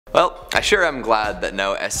Well, I sure am glad that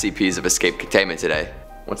no SCPs have escaped containment today.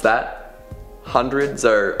 What's that? Hundreds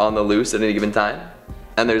are on the loose at any given time,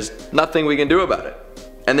 and there's nothing we can do about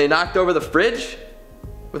it. And they knocked over the fridge?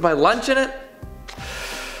 With my lunch in it?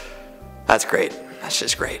 That's great. That's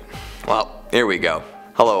just great. Well, here we go.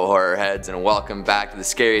 Hello horror heads, and welcome back to the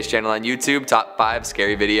Scariest channel on YouTube, Top 5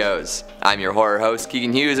 Scary Videos. I'm your horror host,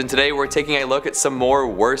 Keegan Hughes, and today we're taking a look at some more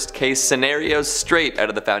worst case scenarios straight out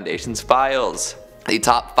of the Foundation's files. The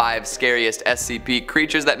Top 5 Scariest SCP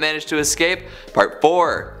Creatures That Managed to Escape, Part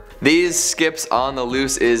 4. These skips on the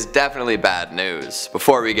loose is definitely bad news.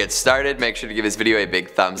 Before we get started, make sure to give this video a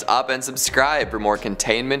big thumbs up and subscribe for more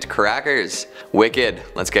containment crackers. Wicked,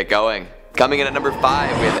 let's get going. Coming in at number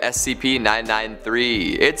 5, we have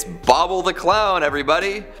SCP-993. It's Bobble the Clown,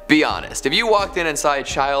 everybody! Be honest, if you walked in and saw a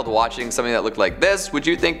child watching something that looked like this, would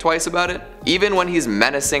you think twice about it? Even when he's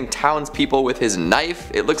menacing townspeople with his knife,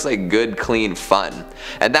 it looks like good, clean fun.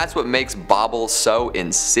 And that's what makes Bobble so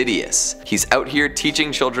insidious. He's out here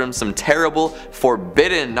teaching children some terrible,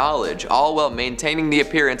 forbidden knowledge, all while maintaining the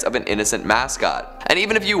appearance of an innocent mascot. And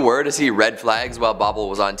even if you were to see red flags while Bobble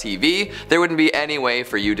was on TV, there wouldn't be any way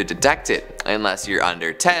for you to detect it, unless you're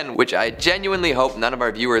under 10, which I genuinely hope none of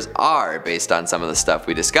our viewers are based on some of the stuff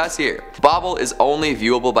we discuss here. Bobble is only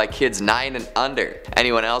viewable by kids 9 and under.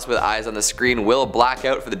 Anyone else with eyes on the screen will black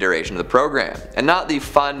out for the duration of the program. And not the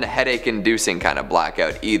fun, headache-inducing kind of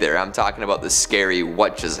blackout either. I'm talking about the scary,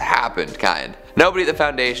 what just happened kind. Nobody at the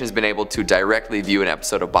Foundation has been able to directly view an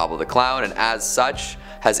episode of Bobble the Clown, and as such,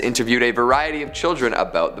 has interviewed a variety of children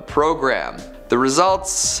about the program. The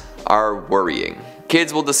results are worrying.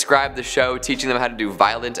 Kids will describe the show teaching them how to do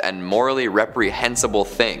violent and morally reprehensible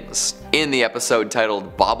things. In the episode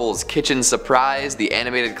titled Bobble's Kitchen Surprise, the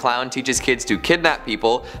animated clown teaches kids to kidnap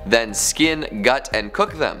people, then skin, gut, and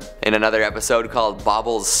cook them. In another episode called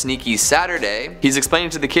Bobble's Sneaky Saturday, he's explaining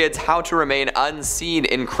to the kids how to remain unseen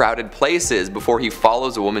in crowded places before he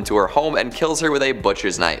follows a woman to her home and kills her with a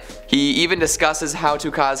butcher's knife. He even discusses how to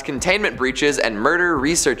cause containment breaches and murder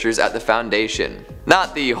researchers at the Foundation.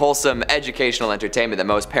 Not the wholesome educational entertainment that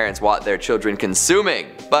most parents want their children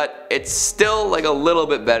consuming, but it's still like a little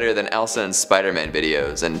bit better than Elsa and Spider-Man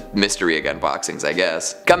videos and mystery egg unboxings, I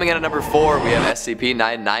guess. Coming in at number 4, we have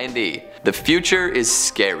SCP-990. The future is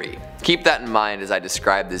scary. Keep that in mind as I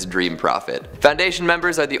describe this dream prophet. Foundation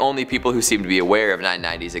members are the only people who seem to be aware of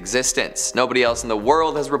 990's existence. Nobody else in the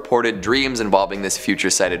world has reported dreams involving this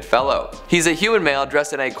future-sighted fellow. He's a human male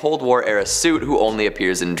dressed in a Cold War era suit who only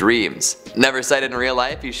appears in dreams. Never sighted in real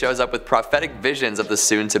life, he shows up with prophetic visions of the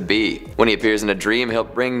soon-to-be. When he appears in a dream, he'll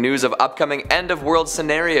bring news of upcoming end-of-world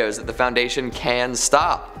scenarios that the Foundation can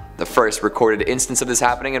stop. The first recorded instance of this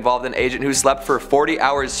happening involved an agent who slept for 40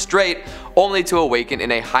 hours straight, only to awaken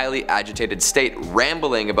in a highly agitated state,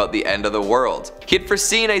 rambling about the end of the world. He had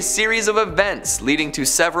foreseen a series of events leading to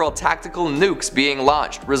several tactical nukes being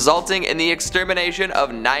launched, resulting in the extermination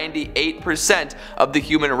of 98% of the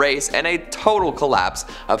human race and a total collapse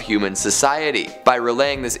of human society. By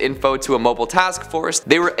relaying this info to a mobile task force,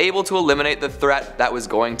 they were able to eliminate the threat that was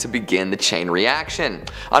going to begin the chain reaction.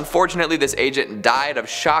 Unfortunately, this agent died of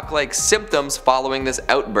shock-like symptoms following this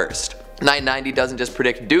outburst. 990 doesn't just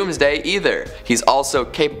predict doomsday either. He's also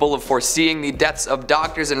capable of foreseeing the deaths of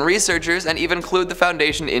doctors and researchers, and even clued the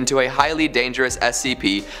Foundation into a highly dangerous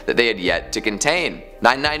SCP that they had yet to contain.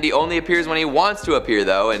 990 only appears when he wants to appear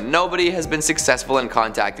though, and nobody has been successful in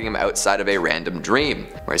contacting him outside of a random dream.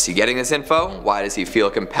 Where is he getting this info? Why does he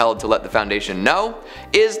feel compelled to let the Foundation know?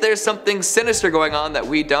 Is there something sinister going on that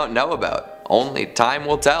we don't know about? Only time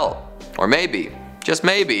will tell. Or maybe, just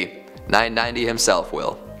maybe, 990 himself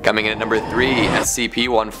will. Coming in at number 3,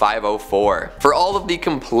 SCP-1504. For all of the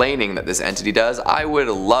complaining that this entity does, I would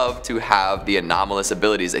love to have the anomalous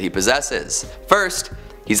abilities that he possesses. First,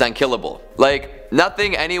 he's unkillable. Like,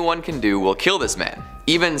 nothing anyone can do will kill this man.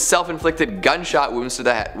 Even self-inflicted gunshot wounds to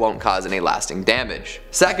the head won't cause any lasting damage.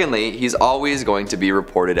 Secondly, he's always going to be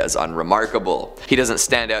reported as unremarkable. He doesn't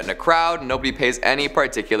stand out in a crowd, nobody pays any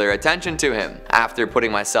particular attention to him. After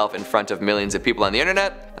putting myself in front of millions of people on the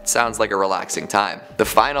internet, that sounds like a relaxing time. The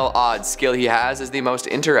final odd skill he has is the most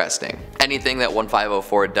interesting. Anything that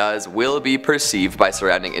 1504 does will be perceived by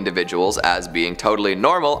surrounding individuals as being totally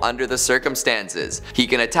normal under the circumstances. He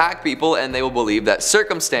can attack people and they will believe that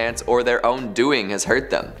circumstance or their own doing has hurt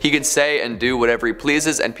them. He can say and do whatever he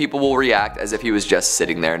pleases and people will react as if he was just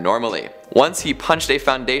sitting there normally. Once he punched a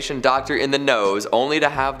Foundation doctor in the nose, only to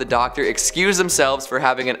have the doctor excuse themselves for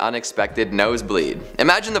having an unexpected nosebleed.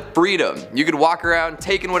 Imagine the freedom. You could walk around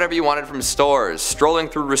taking whatever you wanted from stores, strolling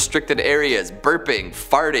through restricted areas, burping,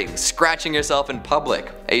 farting, scratching yourself in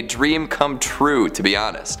public. A dream come true, to be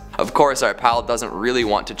honest. Of course, our pal doesn't really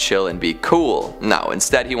want to chill and be cool. No,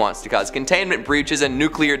 instead he wants to cause containment breaches and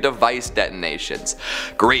nuclear device detonations.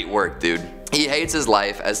 Great work, dude. He hates his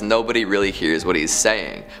life as nobody really hears what he's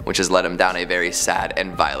saying, which has led him down a very sad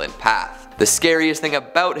and violent path. The scariest thing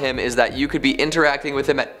about him is that you could be interacting with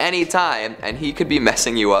him at any time and he could be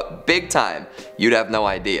messing you up big time. You'd have no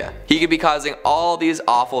idea. He could be causing all these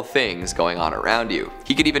awful things going on around you.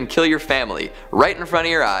 He could even kill your family right in front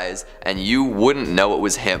of your eyes and you wouldn't know it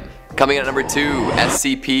was him. Coming in at number 2,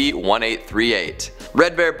 SCP-1838.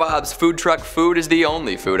 Red Bear Bob's food truck food is the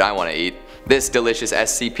only food I want to eat. This delicious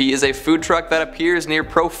SCP is a food truck that appears near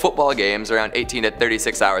pro football games around 18 to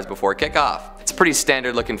 36 hours before kickoff. It's a pretty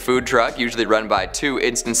standard looking food truck, usually run by 2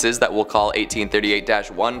 instances that we'll call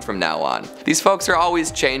 1838-1 from now on. These folks are always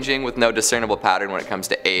changing with no discernible pattern when it comes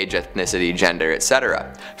to age, ethnicity, gender,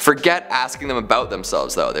 etc. Forget asking them about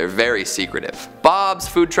themselves though, they're very secretive. Bob's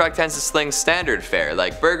food truck tends to sling standard fare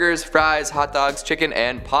like burgers, fries, hot dogs, chicken,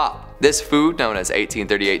 and pop. This food, known as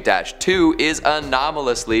 1838-2, is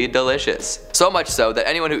anomalously delicious. So much so that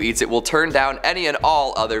anyone who eats it will turn down any and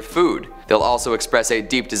all other food. They'll also express a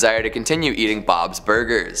deep desire to continue eating Bob's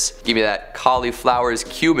burgers. Give me that cauliflower's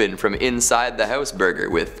cumin from inside the house burger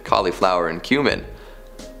with cauliflower and cumin.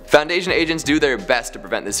 Foundation agents do their best to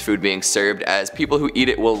prevent this food being served, as people who eat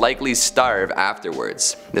it will likely starve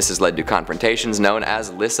afterwards. This has led to confrontations known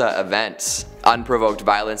as Lissa events. Unprovoked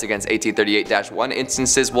violence against 1838-1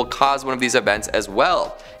 instances will cause one of these events as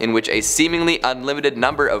well, in which a seemingly unlimited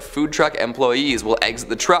number of food truck employees will exit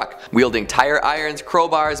the truck, wielding tire irons,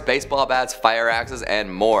 crowbars, baseball bats, fire axes,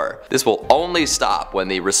 and more. This will only stop when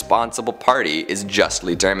the responsible party is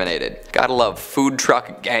justly terminated. Gotta love food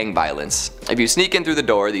truck gang violence. If you sneak in through the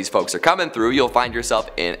door these folks are coming through, you'll find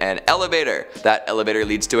yourself in an elevator. That elevator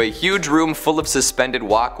leads to a huge room full of suspended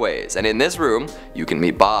walkways, and in this room, you can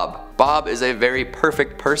meet Bob. Bob is a very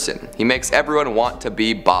perfect person. He makes everyone want to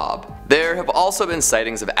be Bob. There have also been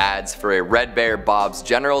sightings of ads for a Red Bear Bob's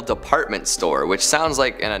General Department store, which sounds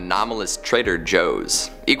like an anomalous Trader Joe's.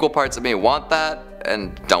 Equal parts of me want that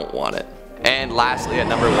and don't want it. And lastly, at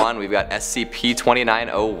number 1, we've got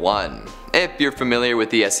SCP-2901. If you're familiar with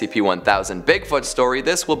the SCP-1000 Bigfoot story,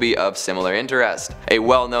 this will be of similar interest. A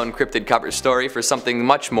well-known cryptid cover story for something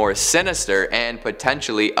much more sinister and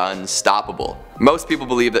potentially unstoppable. Most people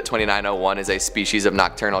believe that 2901 is a species of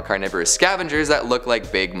nocturnal carnivorous scavengers that look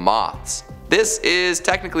like big moths. This is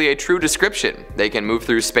technically a true description. They can move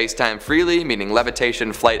through space-time freely, meaning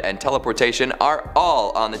levitation, flight, and teleportation are all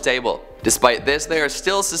on the table. Despite this, they are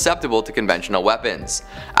still susceptible to conventional weapons.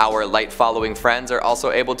 Our light-following friends are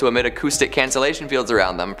also able to emit acoustic cancellation fields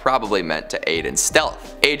around them, probably meant to aid in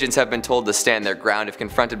stealth. Agents have been told to stand their ground if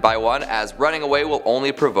confronted by one, as running away will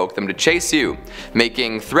only provoke them to chase you.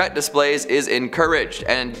 Making threat displays is encouraged,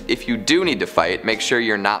 and if you do need to fight, make sure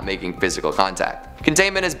you're not making physical contact.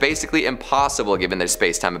 Containment is basically impossible given their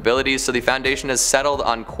space-time abilities, so the Foundation has settled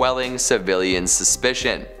on quelling civilian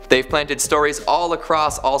suspicion. They've planted stories all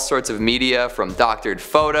across all sorts of media, from doctored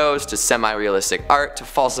photos to semi-realistic art to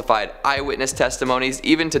falsified eyewitness testimonies,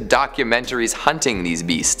 even to documentaries hunting these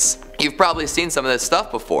beasts. You've probably seen some of this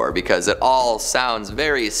stuff before because it all sounds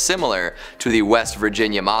very similar to the West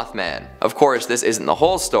Virginia Mothman. Of course, this isn't the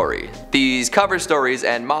whole story. These cover stories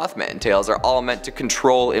and Mothman tales are all meant to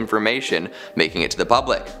control information making it to the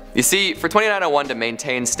public. You see, for 2901 to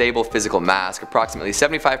maintain stable physical mass, approximately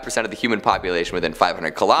 75% of the human population within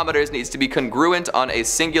 500 kilometers needs to be congruent on a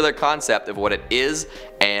singular concept of what it is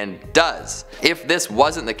and does. If this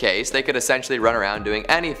wasn't the case, they could essentially run around doing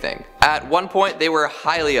anything. At one point, they were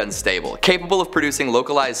highly unstable, capable of producing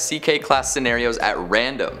localized CK-class scenarios at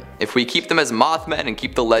random. If we keep them as Mothmen and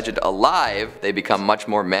keep the legend alive, they become much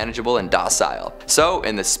more manageable and docile. So,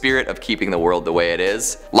 in the spirit of keeping the world the way it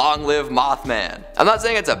is, long live Mothman! I'm not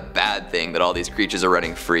saying it's a bad thing that all these creatures are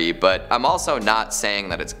running free, but I'm also not saying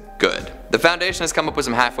that it's good. The Foundation has come up with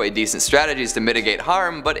some halfway decent strategies to mitigate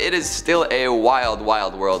harm, but it is still a wild,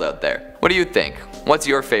 wild world out there. What do you think? What's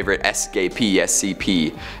your favorite Escapee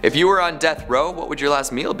SCP? If you were on death row, what would your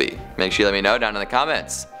last meal be? Make sure you let me know down in the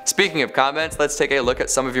comments. Speaking of comments, let's take a look at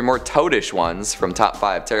some of your more toadish ones from top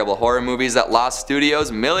 5 terrible horror movies that lost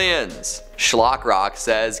studios millions. Schlockrock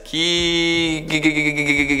says,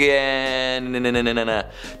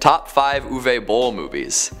 top 5 Uwe Boll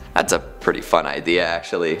movies. That's a pretty fun idea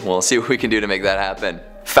actually. We'll see what we can do to make that happen.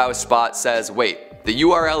 Faustspot says, wait, the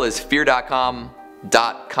URL is fear.com.com?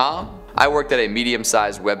 I worked at a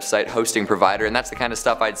medium-sized website hosting provider, and that's the kind of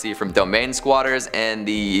stuff I'd see from domain squatters and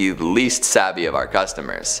the least savvy of our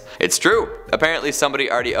customers. It's true. Apparently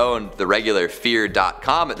somebody already owned the regular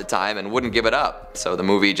fear.com at the time and wouldn't give it up, so the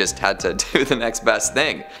movie just had to do the next best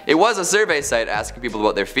thing. It was a survey site asking people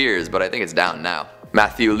about their fears, but I think it's down now.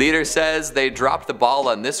 Matthew Leader says, they dropped the ball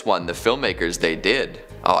on this one, the filmmakers, they did.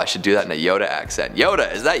 Oh, I should do that in a Yoda accent.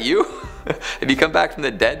 Yoda, is that you? Have you come back from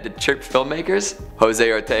the dead to chirp filmmakers?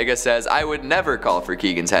 Jose Ortega says, I would never call for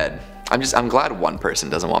Keegan's head. I'm glad one person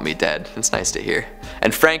doesn't want me dead. It's nice to hear.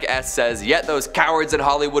 And Frank S says, yet those cowards in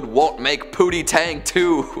Hollywood won't make Pootie Tang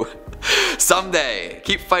 2. Someday.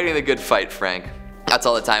 Keep fighting the good fight, Frank. That's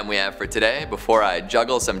all the time we have for today. Before I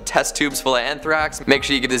juggle some test tubes full of anthrax, make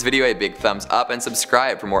sure you give this video a big thumbs up and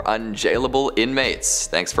subscribe for more unjailable inmates.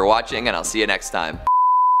 Thanks for watching, and I'll see you next time.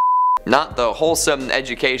 Not the wholesome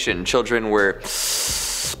education children were...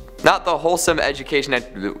 Not the wholesome education...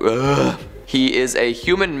 He is a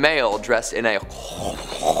human male dressed in a...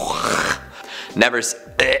 Never...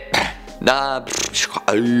 Nah...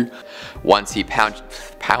 Once he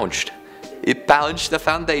pounched... He pounched the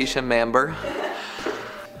Foundation member.